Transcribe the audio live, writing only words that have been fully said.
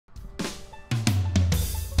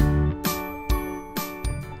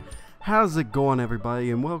How's it going,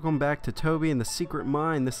 everybody, and welcome back to Toby and the Secret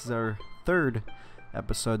Mine. This is our third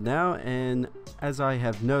episode now, and as I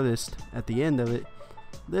have noticed at the end of it,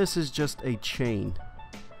 this is just a chain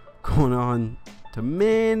going on to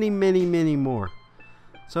many more.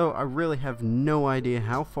 So I really have no idea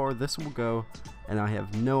how far this will go, and I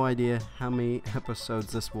have no idea how many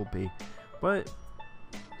episodes this will be, but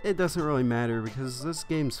it doesn't really matter because this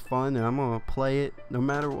game's fun and I'm gonna play it no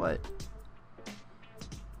matter what.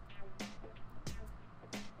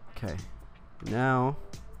 Okay, now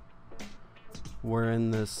we're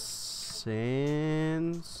in this sandstorm,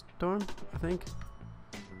 I think.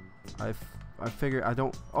 I figure I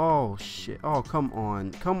don't. Oh shit! Oh, come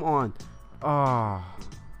on! Oh.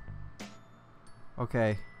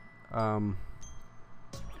 Okay.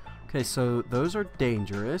 Okay, so those are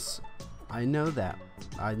dangerous. I know that.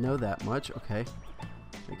 I know that much. Okay.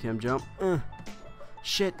 Make him jump.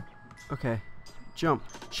 Shit. Okay. Jump.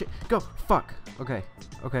 Shit. Go. Fuck. Okay.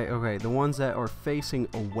 Okay. The ones that are facing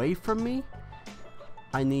away from me,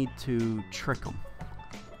 I need to trick them.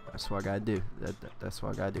 That's what I gotta do. That's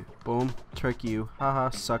what I gotta do. Boom. Trick you.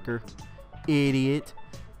 Haha, sucker. Idiot.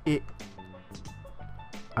 I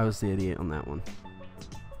was the idiot on that one.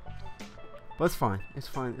 But it's fine. It's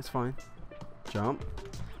fine. It's fine. Jump.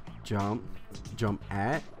 Jump. Jump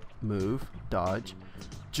at. Move. Dodge.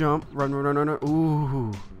 Jump. Run.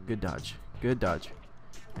 Ooh. Good dodge. Good dodge.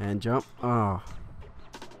 And jump. Oh.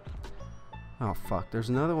 Oh, fuck. There's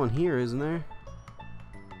another one here, isn't there?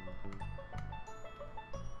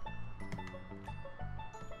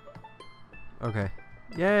 Okay.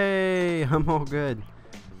 Yay! I'm all good.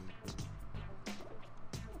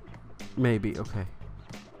 Maybe. Okay.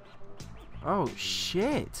 Oh,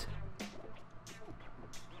 shit.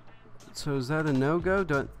 So is that a no-go?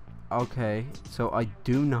 Okay. So I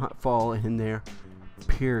do not fall in there.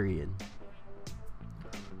 Period.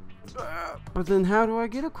 But then how do I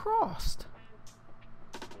get across?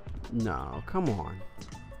 No, come on.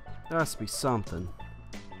 There has to be something.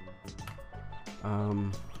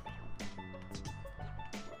 Can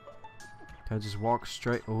I just walk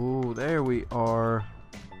straight? Oh, there we are.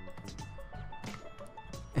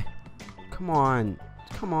 Come on.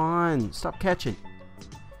 Come on. Stop catching.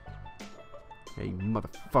 Hey, you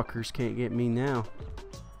motherfuckers can't get me now.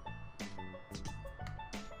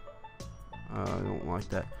 I don't like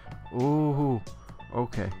that. Ooh.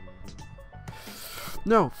 Okay.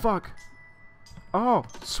 No, fuck. Oh,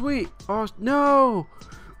 sweet. Oh, no.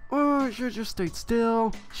 Oh, I should've just stayed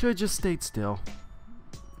still. Should've just stayed still.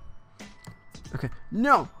 Okay.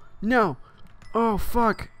 No. No. Oh,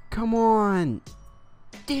 fuck. Come on.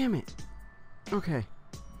 Damn it. Okay.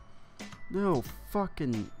 No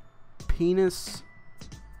fucking penis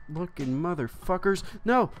looking motherfuckers.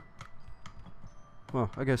 No. Well,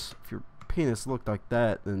 I guess if your penis looked like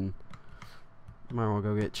that, then you might want to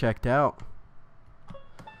go get checked out.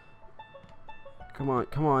 Come on.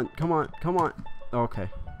 Okay.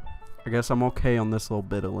 I guess I'm okay on this little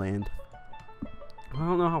bit of land. I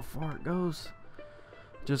don't know how far it goes.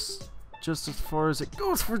 Just as far as it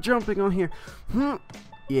goes for jumping on here.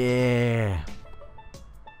 Yeah.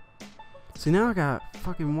 See, now I gotta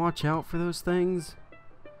fucking watch out for those things.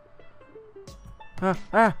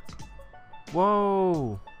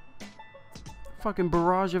 Whoa. Fucking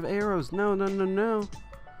barrage of arrows. No.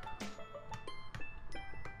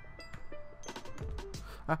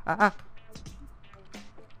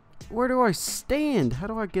 Where do I stand? How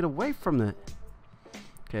do I get away from that?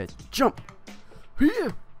 Okay, jump.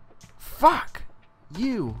 Here. Fuck.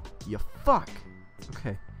 You fuck.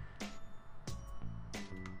 Okay.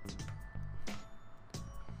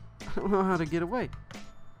 I don't know how to get away.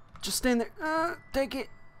 Just stand there. Take it.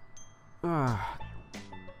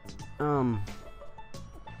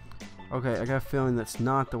 Okay, I got a feeling that's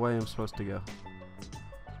not the way I'm supposed to go.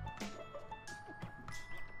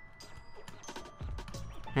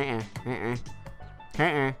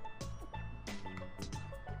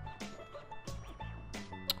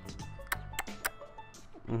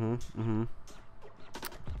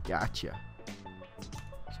 Gotcha.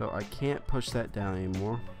 So I can't push that down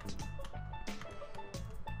anymore.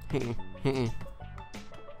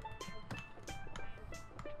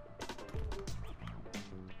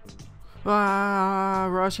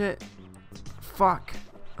 Rush it. Fuck.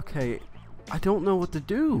 Okay, I don't know what to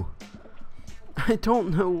do. I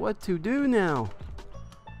don't know what to do now.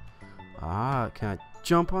 Can I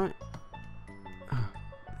jump on it?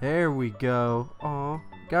 There we go. Aw,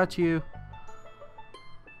 got you.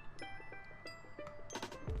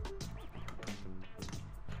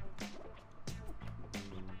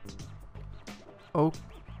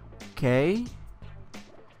 Okay.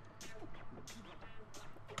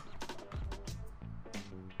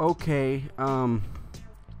 Okay,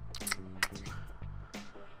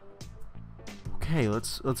 okay,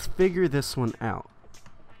 let's figure this one out.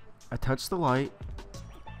 I touch the light,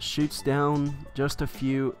 shoots down just a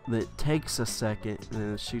few, that takes a second, and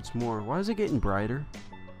then it shoots more. Why is it getting brighter?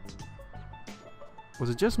 Was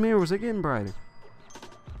it just me, or was it getting brighter?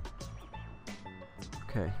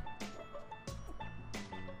 Okay.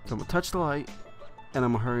 So I'm gonna touch the light, and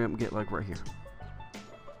I'm gonna hurry up and get like right here.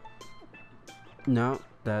 No,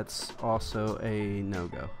 that's also a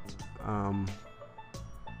no-go.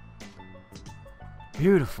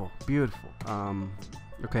 Beautiful, beautiful.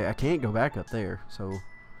 Okay, I can't go back up there, so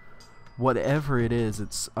whatever it is,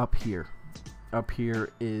 it's up here. Up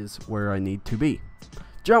here is where I need to be.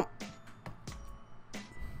 Jump!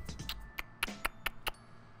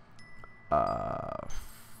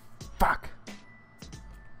 Fuck!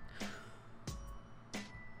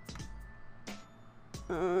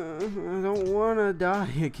 I don't want to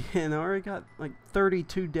die again. I already got like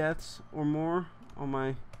 32 deaths or more on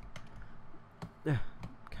my... Can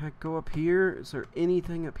I go up here? Is there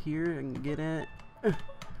anything up here I can get at?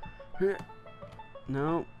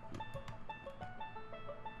 No.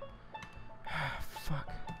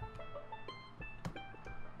 Fuck.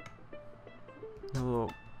 No.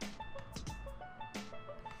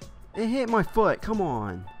 It hit my foot. Come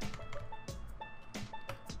on.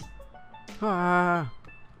 Ah.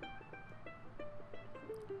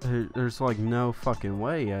 There's like no fucking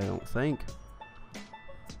way, I don't think.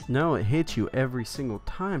 No, it hits you every single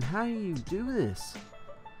time. How do you do this?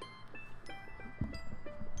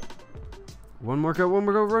 One more go, run,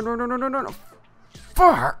 no, no, no, no, no, no.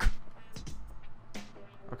 Fuck!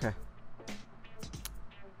 Okay.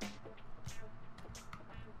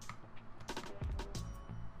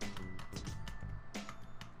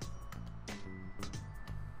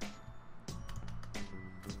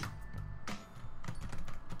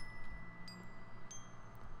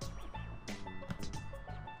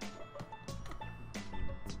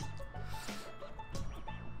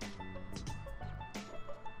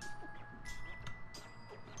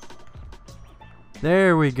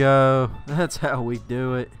 There we go. That's how we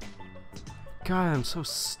do it. God, I'm so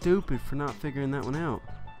stupid for not figuring that one out.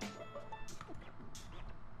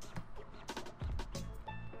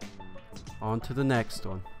 On to the next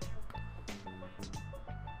one.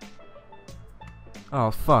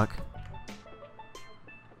 Oh, fuck.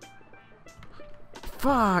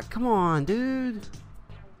 Fuck, come on, dude.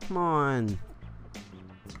 Come on.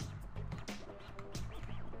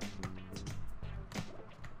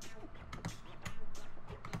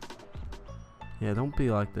 Yeah, don't be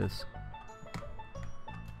like this.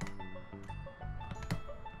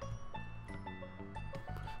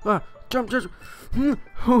 Ah, jump, jump.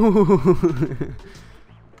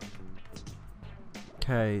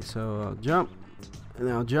 Okay, so I'll jump, and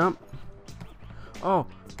then I'll jump. Oh,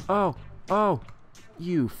 oh, oh,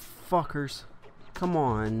 you fuckers. Come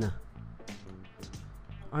on.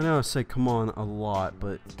 I know I say come on a lot,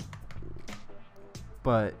 but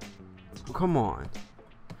come on.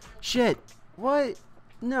 Shit. What?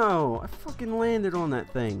 No, I fucking landed on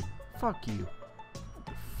that thing. Fuck you.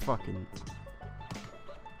 Fucking.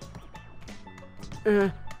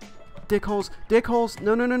 Dick holes. Dick holes.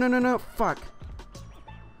 No, no, no, no, no, no. Fuck.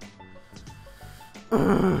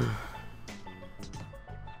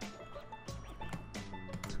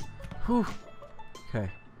 Whew.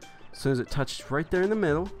 Okay. As soon as it touched right there in the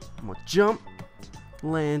middle, I'm gonna jump,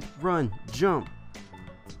 land, run, jump.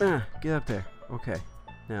 Get up there. Okay.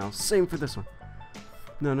 Now, same for this one.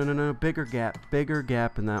 No, no, no, no. Bigger gap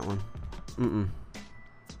in that one.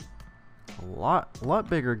 A lot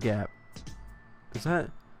bigger gap. Is that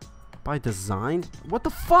by design? What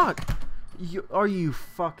the fuck? Are you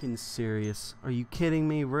fucking serious? Are you kidding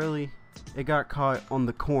me? Really? It got caught on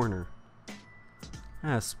the corner.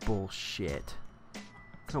 That's bullshit.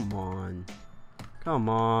 Come on. Come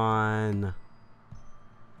on.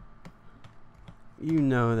 You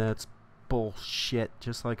know that's bullshit,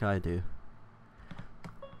 just like I do.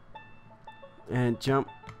 And jump.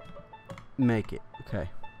 Make it. Okay.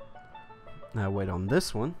 Now wait on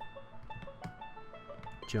this one.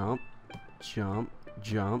 Jump. Jump.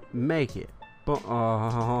 Jump. Make it.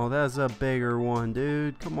 Oh, that's a bigger one,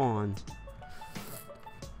 dude. Come on.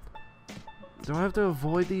 Do I have to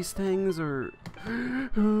avoid these things, or...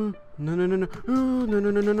 No, no, no, no. No, no, no,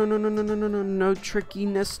 no, no, no, no, no, no, no, no. No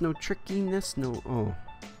trickiness. No trickiness. No. Oh.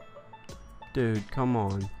 Dude, come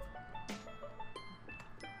on.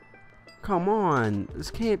 Come on.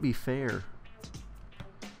 This can't be fair.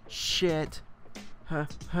 Shit. Ha,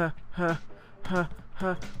 ha, ha, ha,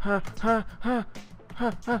 ha, ha, ha, ha, ha,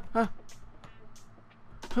 ha, ha.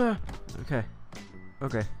 Okay.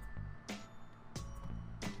 Okay.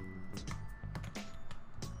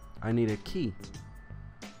 I need a key.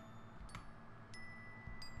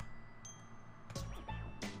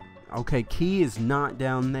 Okay, key is not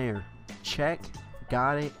down there. Check.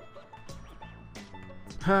 Got it.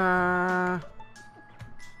 Ha.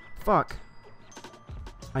 Fuck.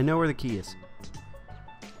 I know where the key is.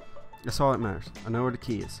 That's all that matters. I know where the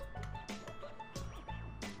key is.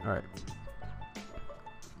 Alright.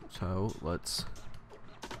 So, let's...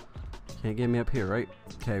 Can't get me up here, right?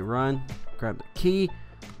 Okay, run. Grab the key.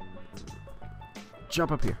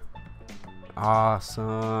 Jump up here.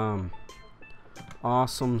 Awesome.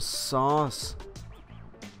 Awesome sauce.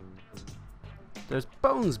 There's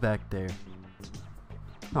bones back there.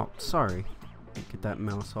 Oh, sorry. Get that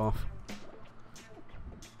mouse off.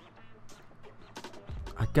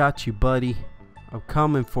 I got you, buddy. I'm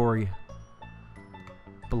coming for you.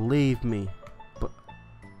 Believe me. But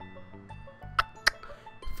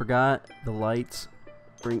forgot the lights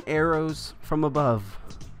bring arrows from above.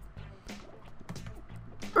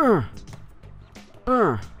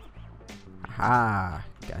 Ah,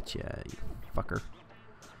 gotcha, you fucker.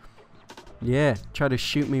 Yeah, try to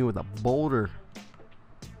shoot me with a boulder.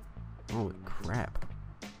 Holy crap.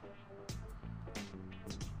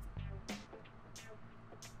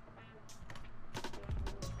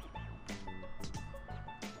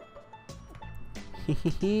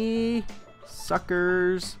 Hehehe,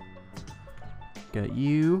 suckers. Got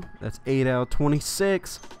you. That's 8 out of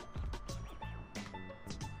 26.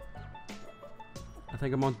 I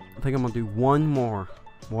think I'm gonna do one more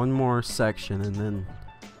section, and then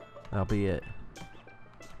that'll be it.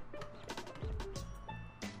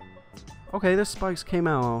 Okay, this spikes came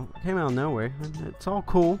out of nowhere. It's all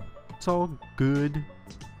cool. It's all good.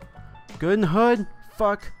 Good and hood.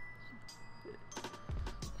 Fuck.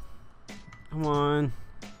 Come on.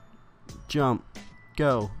 Jump.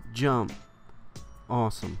 Go. Jump.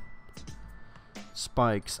 Awesome.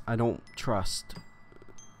 Spikes. I don't trust.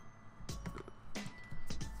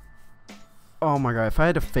 Oh my god. If I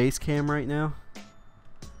had a face cam right now.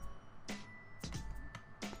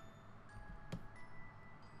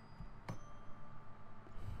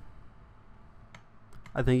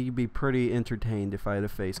 I think you'd be pretty entertained if I had a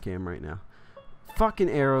face cam right now. Fucking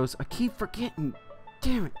arrows. I keep forgetting.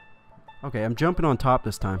 Damn it. Okay, I'm jumping on top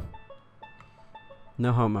this time.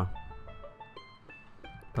 No homo.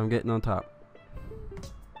 I'm getting on top.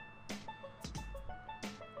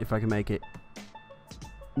 If I can make it.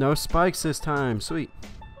 No spikes this time. Sweet.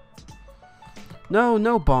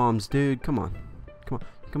 No bombs, dude. Come on.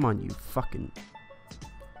 Come on, you fucking...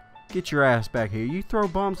 Get your ass back here. You throw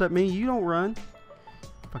bombs at me, you don't run.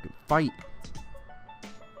 Fucking fight.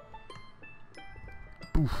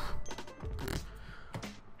 Oof.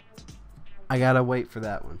 I gotta wait for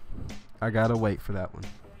that one.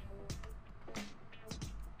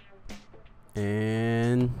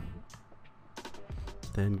 And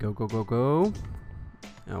then go.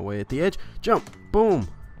 Now way at the edge. Jump. Boom.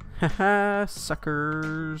 Haha,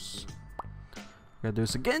 suckers. Gotta do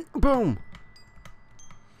this again. Boom.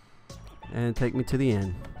 And take me to the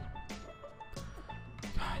end.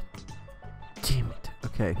 God damn it.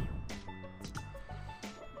 Okay.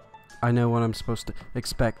 I know what I'm supposed to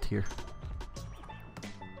expect here.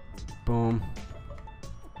 Boom.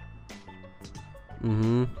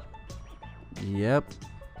 Yep.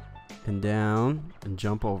 And down. And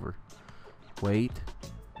jump over. Wait.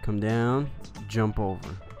 Come down. Jump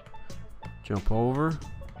over. Jump over.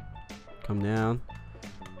 Come down.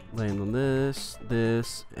 Land on this.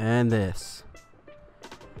 This. And this.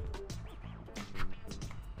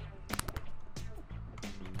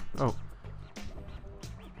 Oh.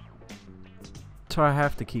 So I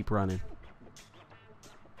have to keep running.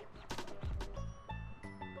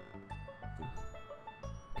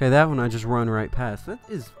 Okay, that one I just run right past. That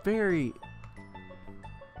is very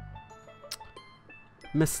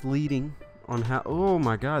misleading on how... Oh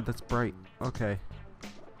my god, that's bright. Okay.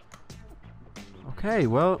 Okay,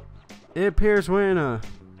 well, it appears we're in a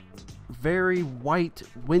very white,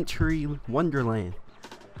 wintry wonderland.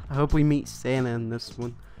 I hope we meet Santa in this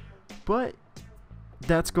one. But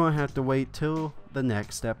that's going to have to wait till the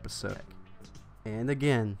next episode. And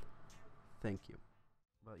again, thank you.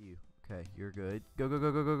 How about you? Okay, you're good. Go.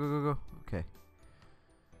 Okay.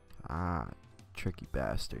 Ah, tricky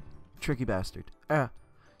bastard. Ah,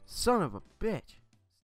 son of a bitch.